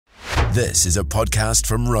This is a podcast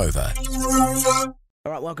from Rover.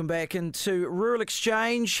 All right, welcome back into Rural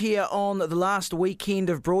Exchange here on the last weekend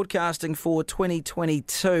of broadcasting for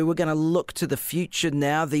 2022. We're going to look to the future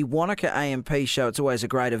now. The Wanaka AMP show, it's always a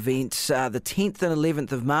great event. The 10th and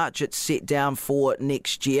 11th of March, it's set down for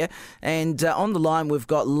next year. And on the line, we've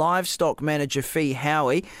got livestock manager Fee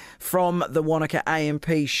Howie from the Wanaka AMP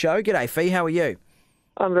show. G'day, Fee, how are you?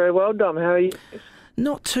 I'm very well, Dom. How are you?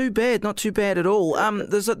 Not too bad at all.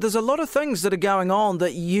 There's a lot of things that are going on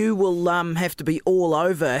that you will have to be all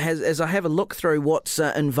over as I have a look through what's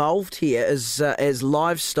involved here as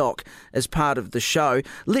livestock as part of the show.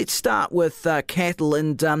 Let's start with cattle,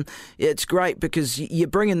 and it's great because you're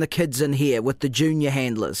bringing the kids in here with the junior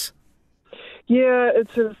handlers. Yeah,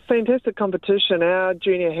 it's a fantastic competition. Our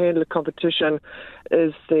junior handler competition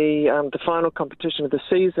is the final competition of the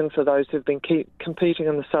season for those who've been competing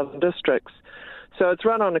in the Southern Districts. So it's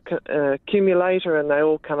run on a accumulator, and they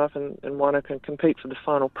all come up in Wanaka and compete for the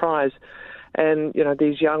final prize. And, you know,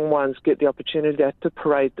 these young ones get the opportunity to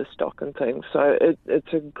parade the stock and things. So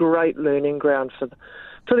it's a great learning ground for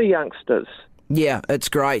the youngsters. Yeah, it's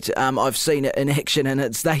great. I've seen it in action, and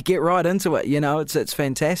they get right into it. You know, it's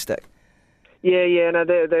fantastic. Yeah, no,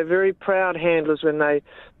 they're very proud handlers when they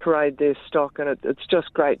parade their stock, and it's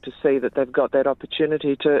just great to see that they've got that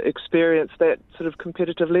opportunity to experience that sort of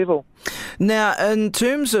competitive level. Now, in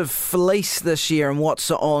terms of fleece this year and what's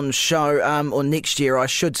on show, or next year, I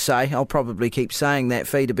should say, I'll probably keep saying that,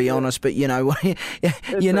 Fee, to be honest, but you know,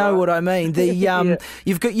 what I mean. The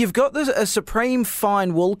you've got a Supreme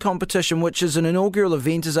Fine Wool competition, which is an inaugural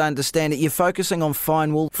event, as I understand it. You're focusing on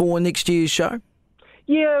fine wool for next year's show.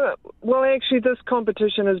 Yeah, well, actually, this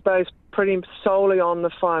competition is based pretty solely on the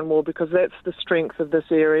fine wool because that's the strength of this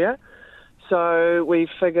area. So we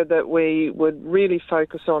figured that we would really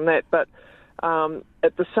focus on that, but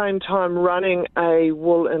at the same time running a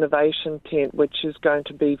wool innovation tent, which is going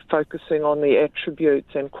to be focusing on the attributes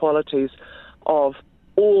and qualities of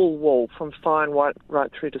all wool, from fine white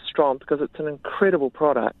right through to strong, because it's an incredible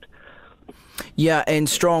product. Yeah, and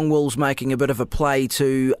Strong Wool's making a bit of a play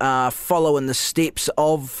to follow in the steps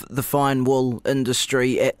of the fine wool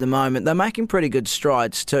industry at the moment. They're making pretty good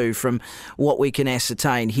strides too, from what we can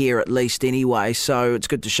ascertain here at least anyway, so it's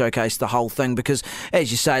good to showcase the whole thing because,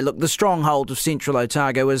 as you say, look, the stronghold of Central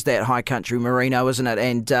Otago is that high country merino, isn't it,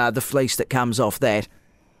 and the fleece that comes off that.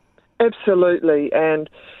 Absolutely, and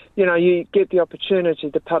you know, you get the opportunity,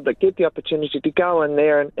 the public get the opportunity to go in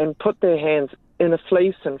there and put their hands in a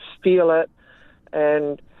fleece and feel it,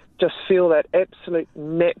 and just feel that absolute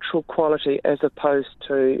natural quality as opposed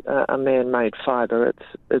to a man-made fibre.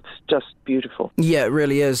 It's just beautiful. Yeah, it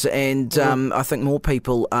really is, and I think more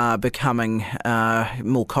people are becoming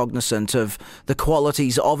more cognizant of the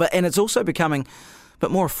qualities of it, and it's also becoming but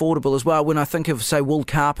more affordable as well. When I think of, say, wool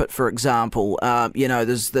carpet, for example, you know,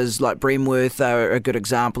 there's like Bremworth, they're a good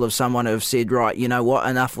example of someone who have said, right, you know what,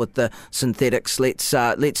 enough with the synthetics,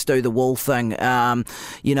 let's do the wool thing.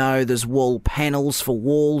 You know, there's wool panels for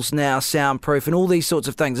walls now, soundproof, and all these sorts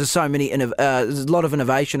of things. There's so many, there's a lot of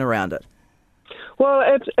innovation around it. Well,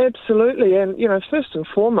 absolutely, and you know, first and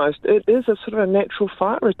foremost, it is a sort of a natural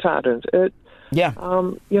fire retardant. Yeah.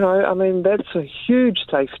 You know, I mean, that's a huge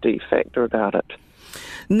safety factor about it.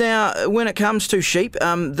 Now, when it comes to sheep,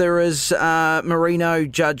 there is merino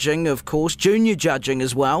judging, of course, junior judging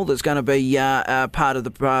as well. That's going to be part of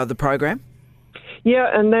the program. Yeah,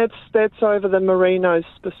 and that's over the merinos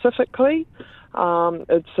specifically.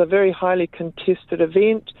 It's a very highly contested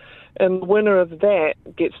event, and the winner of that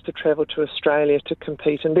gets to travel to Australia to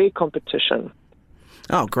compete in their competition.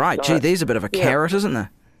 Oh, great! So, gee, there's a bit of a carrot, isn't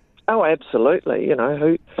there? Oh, absolutely. You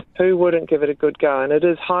know, who wouldn't give it a good go? And it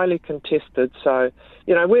is highly contested. So,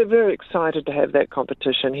 you know, we're very excited to have that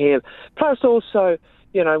competition here. Plus also,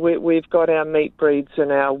 you know, we've got our meat breeds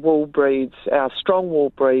and our wool breeds, our strong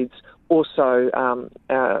wool breeds, also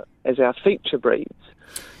as our feature breeds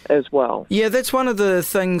as well. Yeah, that's one of the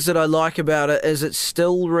things that I like about it, is it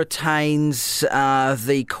still retains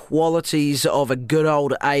the qualities of a good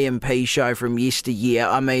old AMP show from yesteryear.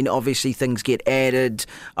 I mean, obviously things get added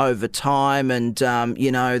over time, and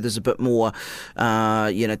you know, there's a bit more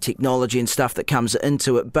you know, technology and stuff that comes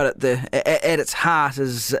into it, but at its heart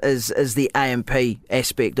is the AMP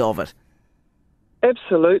aspect of it.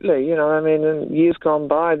 Absolutely. You know, I mean, in years gone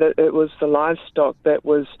by, that it was the livestock that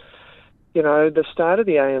was, you know, the start of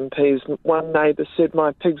the AMPs. One neighbour said,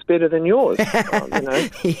 "My pig's better than yours." You know,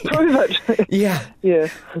 prove it. Yeah.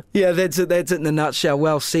 That's it in a nutshell.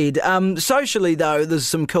 Well said. Socially, though, there's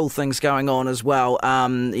some cool things going on as well.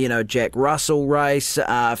 You know, Jack Russell race,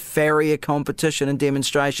 farrier competition and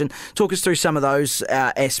demonstration. Talk us through some of those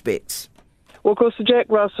aspects. Well, of course, the Jack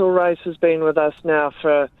Russell race has been with us now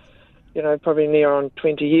for, probably near on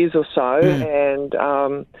 20 years or so, and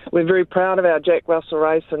we're very proud of our Jack Russell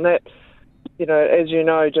race, and that, as you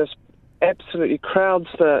know, just absolutely crowds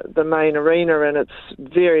the main arena, and it's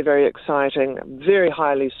very, very exciting, very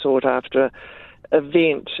highly sought after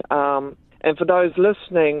event. And for those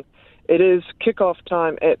listening, it is kick-off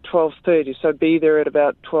time at 12:30, so be there at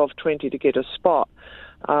about 12:20 to get a spot.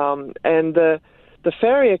 And the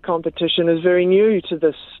farrier competition is very new to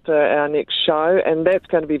this for our next show, and that's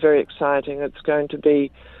going to be very exciting. It's going to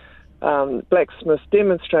be blacksmiths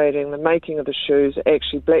demonstrating the making of the shoes,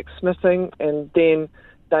 actually blacksmithing, and then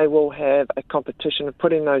they will have a competition of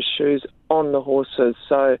putting those shoes on the horses.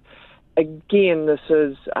 So again, this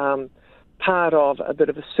is part of a bit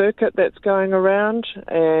of a circuit that's going around,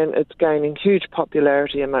 and it's gaining huge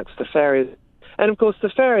popularity amongst the farriers. And of course, the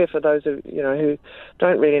farrier, for those of who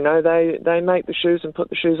don't really know, they make the shoes and put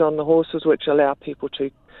the shoes on the horses, which allow people to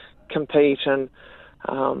compete and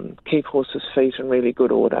keep horses' feet in really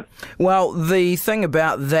good order. Well, the thing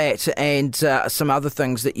about that and some other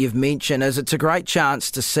things that you've mentioned is it's a great chance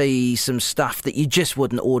to see some stuff that you just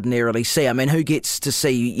wouldn't ordinarily see. I mean, who gets to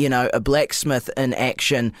see, a blacksmith in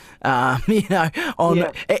action, at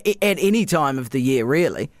any time of the year,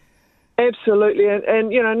 really? Absolutely, and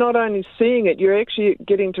not only seeing it, you're actually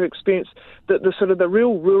getting to experience the sort of the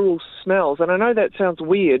real rural smells. And I know that sounds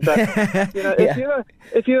weird, but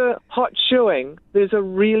if you're hot shoeing, there's a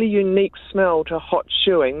really unique smell to hot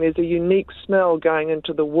shoeing. There's a unique smell going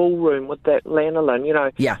into the wool room with that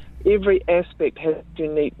lanolin. Every aspect has a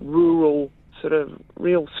unique rural sort of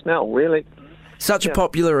real smell, really. Such a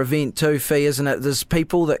popular event too, Fee, isn't it? There's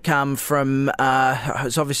people that come from,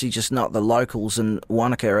 it's obviously just not the locals in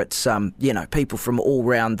Wanaka, it's, people from all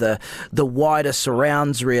around the wider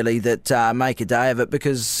surrounds, really, that make a day of it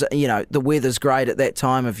because, the weather's great at that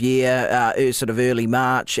time of year, sort of early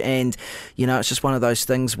March, and, it's just one of those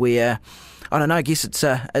things where, I don't know, I guess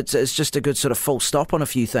it's just a good sort of full stop on a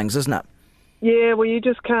few things, isn't it? Yeah, well, you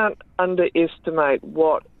just can't underestimate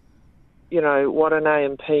what an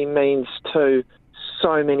A&P means to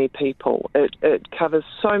so many people. It covers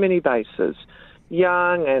so many bases,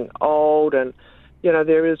 young and old, and,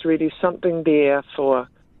 there is really something there for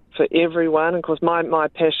everyone. And of course, my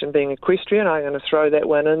passion being equestrian, I'm going to throw that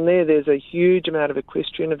one in there. There's a huge amount of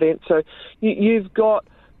equestrian events. So you've got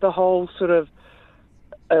the whole sort of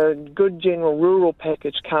good general rural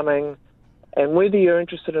package coming, and whether you're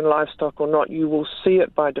interested in livestock or not, you will see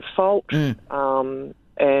it by default.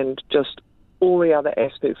 And just all the other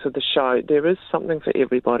aspects of the show. There is something for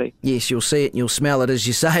everybody. Yes, you'll see it and you'll smell it, as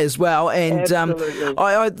you say, as well. And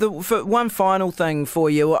for one final thing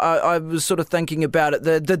for you, I was sort of thinking about it.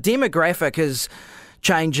 The demographic is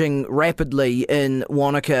changing rapidly in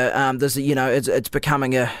Wanaka. There's, it's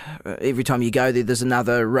becoming every time you go there's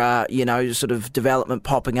another, sort of development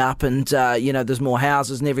popping up, and there's more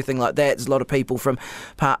houses and everything like that. There's a lot of people from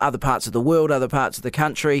other parts of the world, other parts of the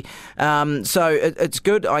country. So it's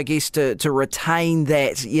good, I guess, to retain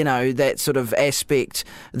that, that sort of aspect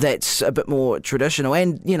that's a bit more traditional,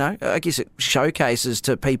 and I guess it showcases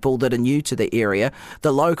to people that are new to the area,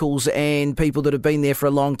 the locals and people that have been there for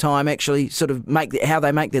a long time, actually sort of how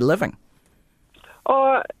they make their living.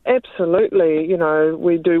 Oh, absolutely.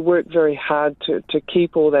 We do work very hard to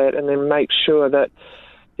keep all that, and then make sure that,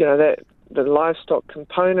 that the livestock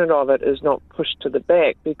component of it is not pushed to the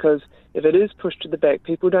back, because if it is pushed to the back,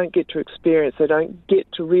 people don't get to experience, they don't get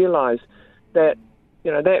to realise that,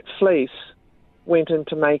 that fleece went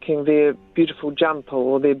into making their beautiful jumper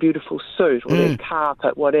or their beautiful suit or their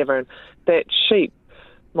carpet, whatever, and that sheep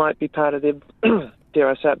might be part of their dare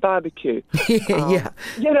I say it, barbecue. Yeah.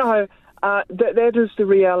 That is the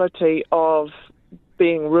reality of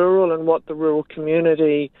being rural and what the rural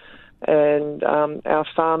community and our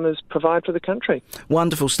farmers provide for the country.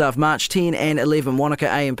 Wonderful stuff. March 10 and 11, Wanaka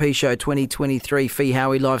A&P Show 2023. Fee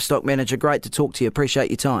Howie, Livestock Manager. Great to talk to you. Appreciate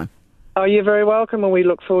your time. Oh, you're very welcome, and we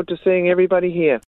look forward to seeing everybody here.